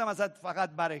نیومدم ازت فقط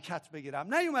برکت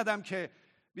بگیرم، نیومدم که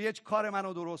به یک کار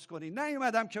منو درست کنی،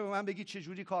 نیومدم که به من بگی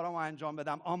چجوری کارامو انجام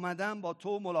بدم، آمدم با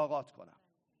تو ملاقات کنم.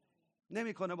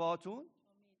 نمیکنه باهاتون؟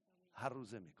 هر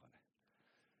روزه میکنه.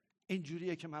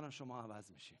 اینجوریه که من و شما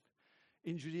عوض میشیم،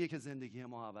 اینجوریه که زندگی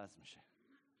ما عوض میشه.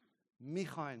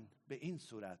 میخواین به این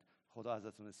صورت خدا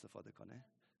ازتون استفاده کنه؟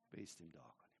 بایستیم دعا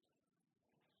کنیم.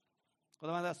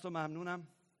 خدا من از تو ممنونم،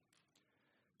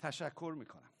 تشکر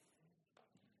میکنم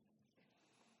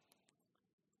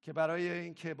که برای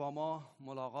این که با ما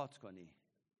ملاقات کنی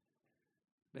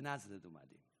به نزدت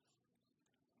اومدیم.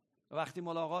 و وقتی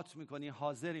ملاقات میکنی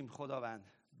حاضریم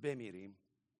خداوند بمیریم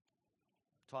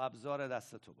تا ابزار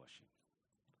دست تو باشیم.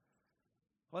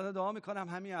 خدا دعا میکنم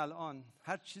همین الان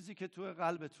هر چیزی که تو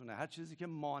قلبتونه، هر چیزی که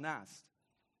مانع است،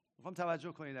 میخوام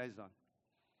توجه کنید عزیزان.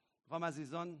 میخوام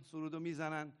عزیزان سرودو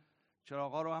میزنن،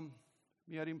 چراغا رو هم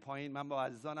میاریم پایین. من با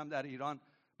عزیزانم در ایران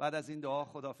بعد از این دعا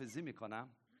خداحافظی میکنم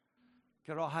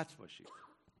که راحت باشید.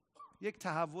 یک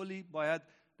تحولی باید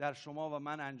در شما و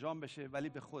من انجام بشه، ولی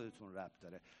به خودتون ربط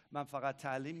داره. من فقط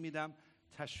تعلیم میدم،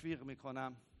 تشویق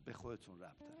میکنم، به خودتون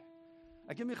ربط داره.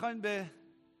 اگه میخواین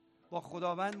با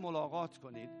خداوند ملاقات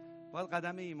کنید، باید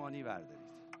قدم ایمانی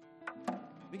بردارید.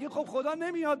 میگه خب خدا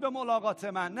نمیاد به ملاقات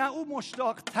من. نه، او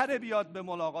مشتاق تره بیاد به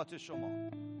ملاقات شما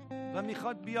و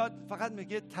میخواد بیاد. فقط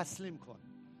میگه تسلیم کن،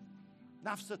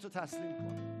 نفستو تسلیم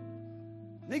کن،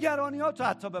 نگرانیاتو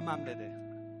حتی به من بده.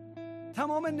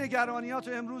 تمام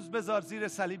نگرانیاتو امروز بذار زیر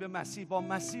صلیب مسیح، با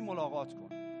مسیح ملاقات کن.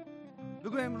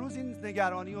 بگو امروز این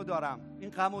نگرانی رو دارم، این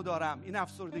غم رو دارم، این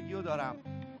افسردگی رو دارم،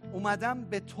 اومدم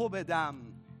به تو بدم،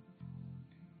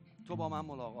 تو با من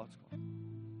ملاقات کن.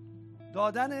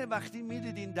 دادن وقتی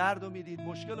میدیدین درد رو میدید،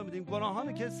 مشکل رو میدید،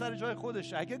 گناهانه که سر جای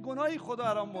خودشه. اگه گناهی خدا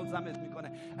الان ملزمت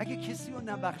میکنه، اگه کسی رو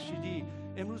نبخشیدی،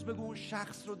 امروز بگو اون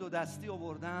شخص رو 2 دستی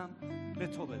آوردم به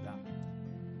تو بدم.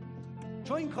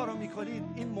 چون این کارو میکنید،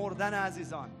 این مردن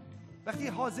عزیزان. وقتی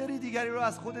حاضری دیگری رو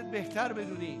از خودت بهتر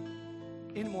بدونی،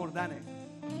 این مردنه.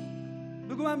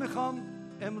 بگو من میخوام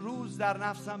امروز در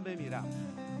نفسم بمیرم،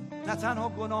 نه تنها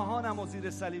گناهانم رو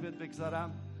زیر صلیبت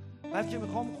بگذارم، بلکه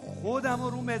میخوام خودم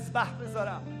رو مذبح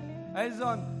بذارم.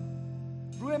 عزیزان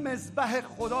روی مذبح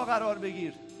خدا قرار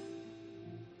بگیر.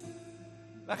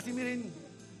 وقتی میرین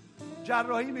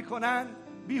جراحی میکنن،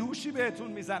 بیهوشی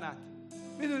بهتون میزنن.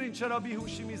 میدونین چرا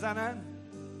بیهوشی میزنن؟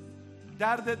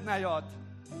 دردت نیاد.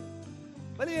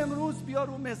 ولی امروز بیا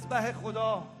رو مذبح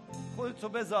خدا خودتو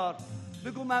بذار.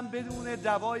 بگو من بدون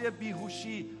دوای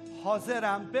بیهوشی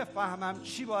حاضرم بفهمم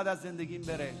چی باید از زندگیم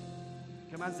بره،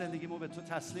 که من زندگیمو به تو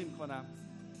تسلیم کنم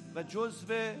و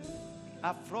جزو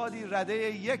افرادی رده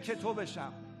یک تو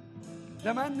بشم.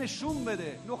 به من نشون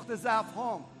بده نقطه ضعف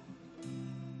هام،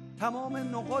 تمام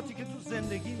نقاطی که تو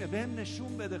زندگیمه بهم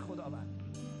نشون بده خداوند.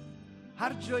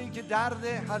 هر جایی که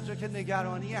درده، هر جا که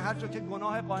نگرانیه، هر جا که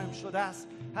گناه قائم شده است،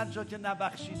 هر جا که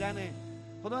نبخشیدنه،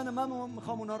 خداوند من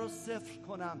میخوام اونا رو صفر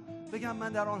کنم، بگم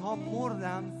من در آنها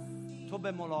مردم، تو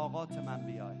به ملاقات من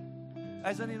بیای.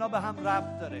 عزیزان اینا به هم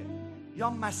ربط داره. یا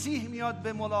مسیح میاد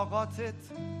به ملاقاتت،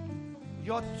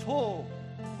 یا تو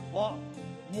با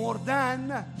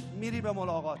مردن میری به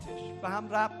ملاقاتش. به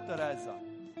هم ربط داره عزیزان.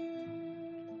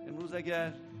 امروز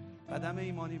اگر قدم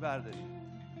ایمانی برداری،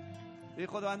 به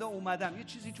خداونده اومدم، یه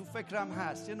چیزی تو فکرم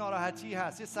هست، یه ناراحتی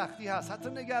هست، یه سختی هست، حتی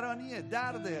نگرانیه،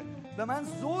 درده، به من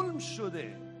ظلم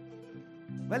شده،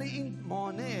 ولی این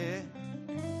مانع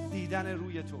دیدن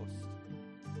روی توست.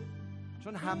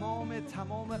 چون تمام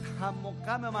هم و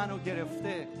غم منو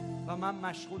گرفته و من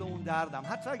مشغول اون دردم.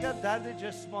 حتی اگر درد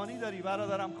جسمانی داری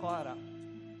برادرم، خواهرم،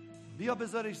 بیا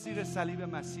بذارش زیر صلیب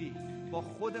مسیح، با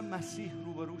خود مسیح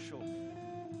روبرو شو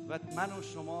و من و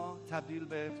شما تبدیل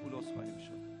به پولس خواهیم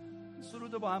شد. این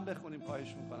سرود رو با هم بخونیم،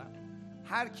 خواهش میکنم.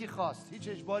 هر کی خواست، هیچ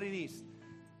اجباری نیست.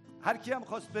 هر کی هم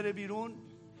خواست بره بیرون،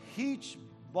 هیچ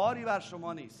باری بر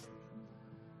شما نیست.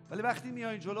 ولی وقتی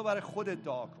میای جلو، برای خودت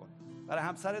دعا کن، برای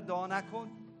همسرت دعا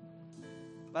نکن،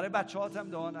 برای بچه‌هات هم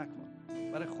دعا نکن،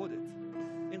 برای خودت.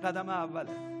 این قدم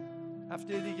اوله.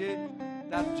 هفته دیگه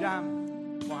در جمع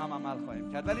با هم عمل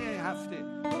خواهیم کرد، ولی این هفته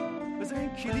بذار این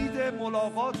کلید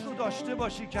ملاقات رو داشته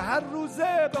باشی که هر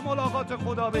روزه به ملاقات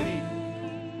خدا بری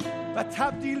و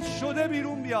تبدیل شده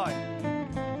بیرون بیای.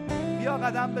 بیا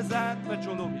قدم بزن و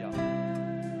جلو بیا.